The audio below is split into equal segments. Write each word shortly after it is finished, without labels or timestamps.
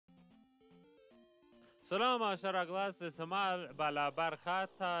سلام اشراقلاس سمال بالا برخه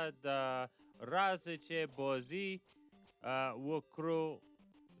تا د راز چې بازی وکړو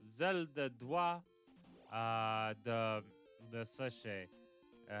زلده دوه د څه شی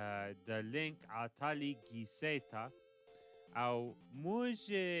د لینک اتلی غیسه ته او موږ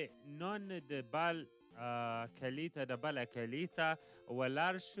نن د بل کلي ته د بله کلي ته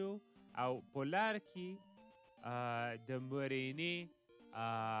ولاړ شو او په لار کې د مورینې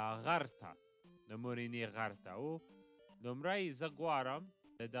غر ته د مورینې غر ته او لومړی زه غواړم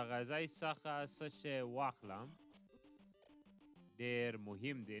د دغه ځای څخه څه شی واخلم ډېر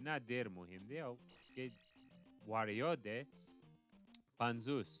مهم دی نه ډېر مهم دی او وړیا دی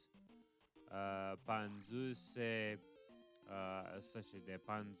 50 څه شی دی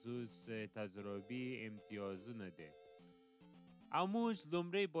 50 تجربي امتیازونه دی او موږ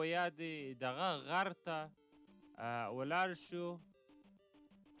لومړی باید دغه غر ته ولاړ شو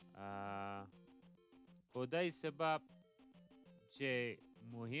په دې سبب چې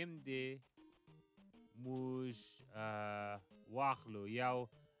مهم دی موږ واخلو یو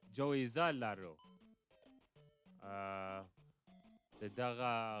جایزه لرو د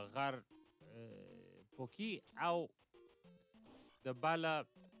دغه غر پوکي او د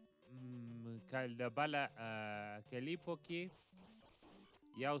بله کلي پوکي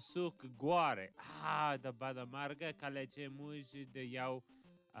یو څوک ګواره د بده مرګه کله چې موږ د یو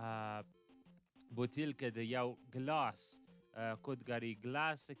بوتل کې د یو ګلاس کودګري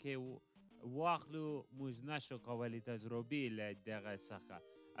ګلاس کې واخلو موږ نشو کولی تجربې له دغه څخه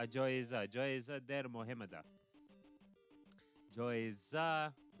جایزه ډېر مهمه ده جایزه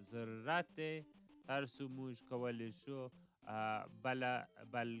ضرورت دی هر څو موږ کولی شو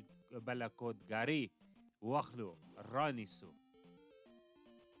بله کودګري واخلو رانیسو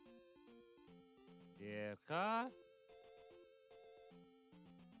ډېر ښه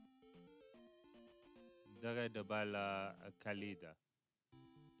دغه د بله کلي ده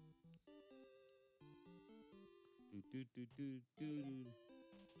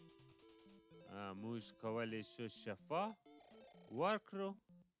موږ کولی شو شفا ورکړو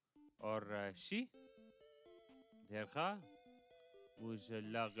او راشي ډېر ښه موږ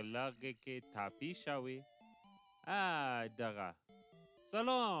لږ کې تاپي شوي دغه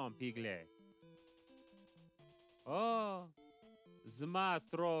سلام پیګلی زما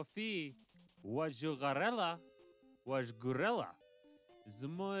تروفي وژغورله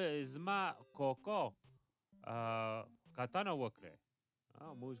زما کوکو کتنه وکړئ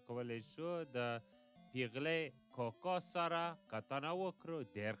موږ کولی شو د پیغلې کوکو سره کتنه وکړو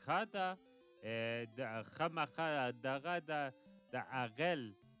ډېر ښه ده خامخا دغه د عقل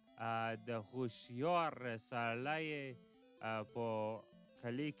د هوښیار سړی په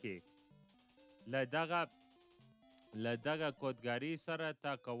کلي کې له دغه کودګري سره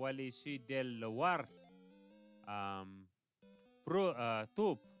ته کولی شي ډېر لوړ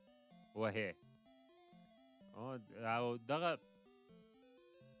توپ وهې او دغه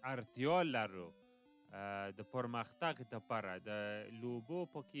اړتیا لرو د پرمختګ دپاره د لوبو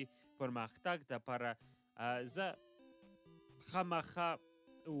پکې پرمختګ دپاره زه خامخا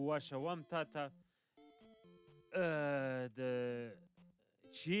وشوم تا ته د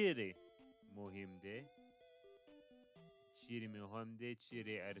چیرې مهم دی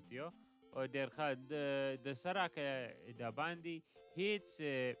چیرې اړتیا او ډېر ښه د سړک د باندې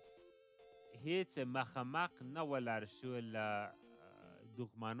هیڅ مخامخ نه ولاړ شو له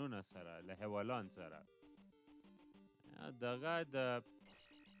دښمنونو سره له حیوانان سره دغه د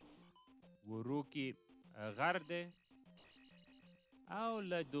وروکي غر دی او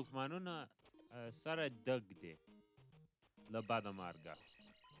له دښمنونو سره ډک دی له بده مرګه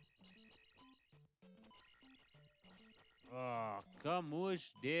که موږ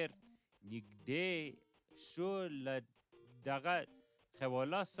ډېر نږدې شو له دغه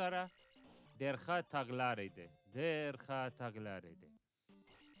حیوانات سره ډېر ښه تګلاری دی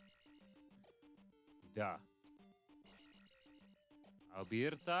دا او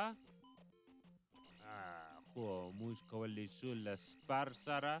بیرته خو موږ کولی شو له سپر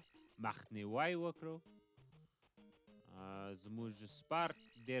سره مخنیوی وکړو زموږ سپر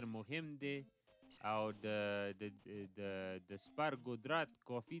ډېر مهم دی او د سپر قدرت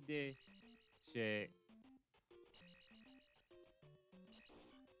کافي دی چې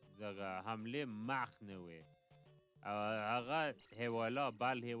دغه حملې مخ نه وي او هغه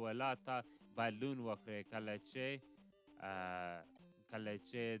بل حیوانات ته بدلون وکړي کله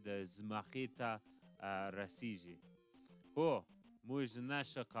چې د ځمکې ته رسیږي خو موږ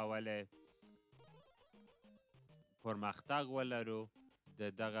نشو کولی پرمختګ ولرو د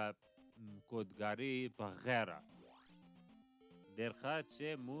دغه کودګري په غیره ډېر ښه چې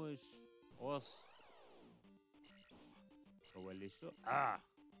موږ اوس کولی شو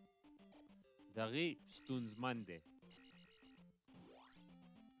دغې ستونزمن دی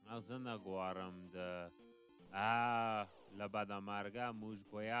او زه نه غواړم له بدمرګه موږ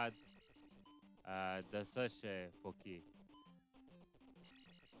باید د څه شی پکې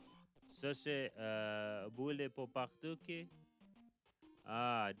څه شی بولې په پښتو کې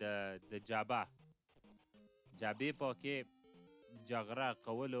د جبه جبې پکې جګړه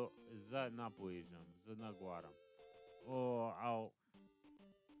کولو زه نه پوهېږم زه نه غواړم او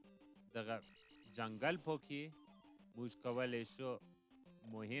دغه جنګل پکې موږ کولی شو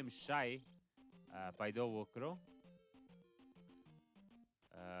مهم شی پیدا وکړو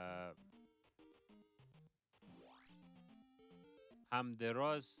هم د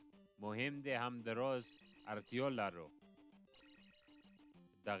راز مهم دی هم د راز اړتیا لرو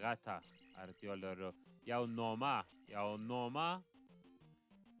دغه ته اړتیا لرو یو نامه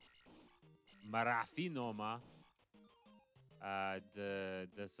مرعفي نامه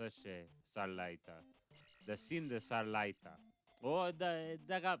د څه شی سرلی ته د سیند سرلی ته او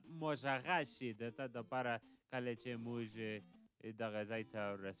دغه مشخص شي د ته دپاره کله چې موږ دغه ځای ته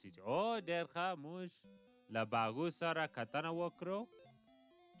رسیږو ډېر ښه موږ له باغو سره کتنه وکړو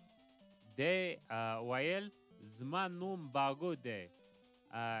دی ویل زما نوم باغو دی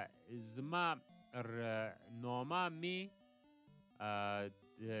زما نامه می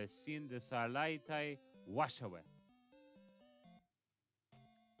د سیند سرلی ته وشوه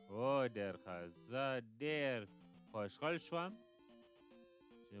ډېر ښه زه ډېر خوشحال شوم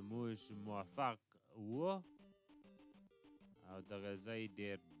چې موږ موفق وو او دغه ځای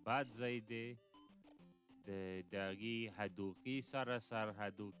ډېر بد ځای دی د دغې هدوقي سره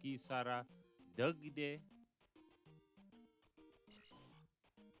سرحدوقي سره ډک دی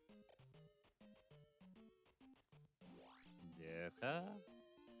ډېر ښه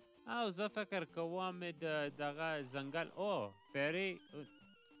او زه فکر کوم دغه ځنګل فیري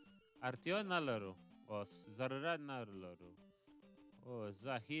اړتیا نه لرو اوس ضرورت نه لرو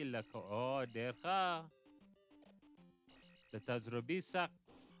زه هیله کوم ډېر ښه د تجربې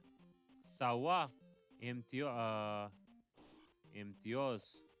سوا امتیاز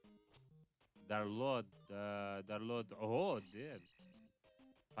درلود ډېر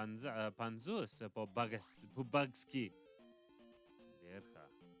 50 په بکس کې ډېر ښه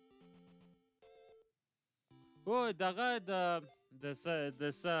دغه د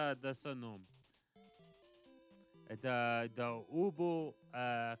څه نوم د اوبو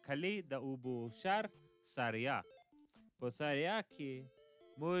کلي د اوبو شهر ساریا په ساریا کې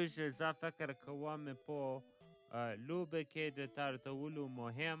موږ زه فکر کوم په لوبه کې د ترتولو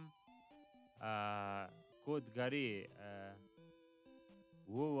مهم کودګري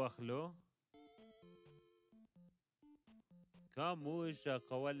ووخلو که موږ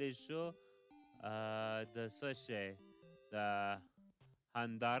کولی شو د څه شی د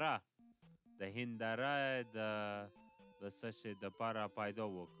هنداره د څه شی دپاره پیدا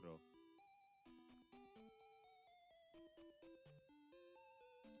وکړو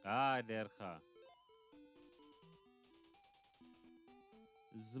ډېر ښه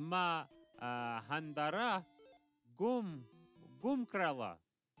زما هنداره ګم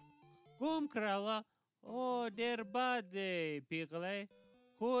کړله ډېر بد دی پیغلی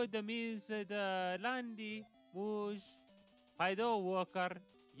خو د میز د لاندې موږ پیدا وکړ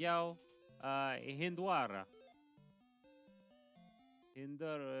یو هندواره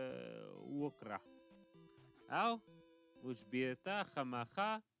وکړه او موږ بیرته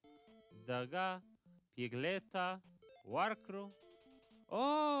خامخا دغه پیغلې ته ورکړو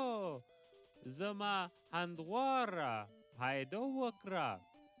زما هندواره پیدا وکړه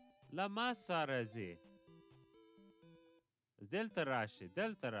له ما سره ځې دلته راشي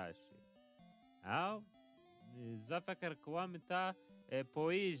او زه فکر کوم ته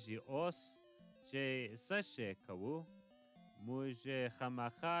پوهیږي اوس چې څه شی کوو موږ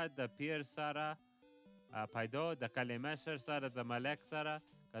خامخا د پیر سره پیدا د کلمشر سره د ملک سره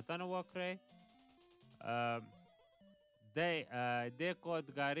کتنه وکړئ د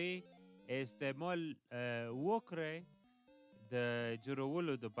کودګري استعمال وکړئ د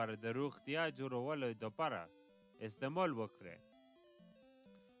جوړولو دپاره د روغتیا جوړولو دپاره استعمال وکړئ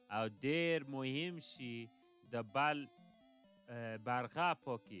او ډېر مهم شي د بل برخه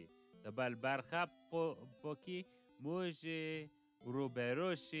پاکي د بل برخه پاکي موږ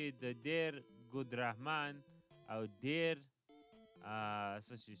روبرو شي د ډېر ګدرحمن او ډېر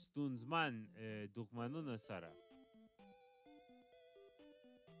ستونزمن دښمنونو سره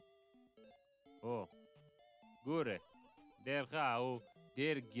ګوره ډېر ښه او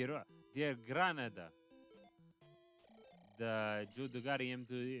ډېر ګرانه ده د جادوګر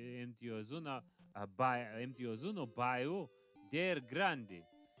امتیازونو بایو ډېر ګران دی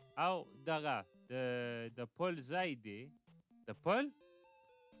او دغه د پل ځای دی د پل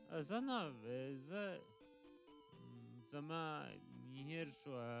زه نه زما هیر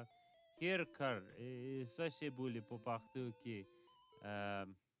شوه هیر کړ څه شی بولي په پښتو کې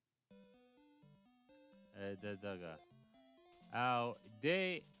د دغه او دی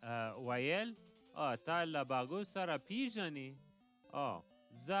ویل تا له باګو سره پیژنې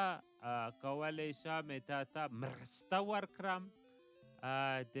زه کولی شم تا مرسته ورکړم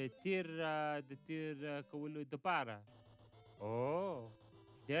د تیر کولو دپاره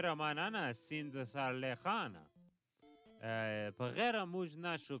ډېره مننه سیند سرلی خانه په غیره موږ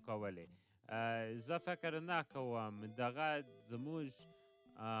نشو کولی زه فکر نه کوم دغه زموږ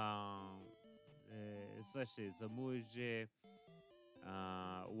څه شی زموږ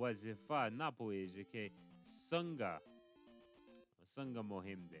وظیفه نه پوهېږي که څنګه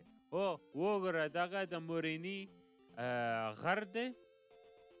مهم دی وګوره دغه د موریني غر دی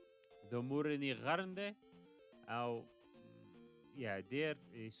د موریني غر دی او یا ډېر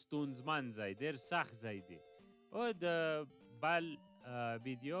ستونزمن ځای ډېر سخت ځای دی د بل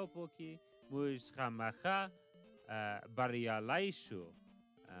ویډیو کې موږ خامخا بریالی شو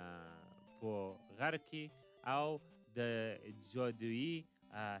په غر کې او د جادویي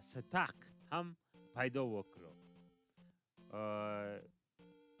ستاق هم پیدا وکړو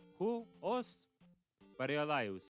خو اوس بریالی اوسئ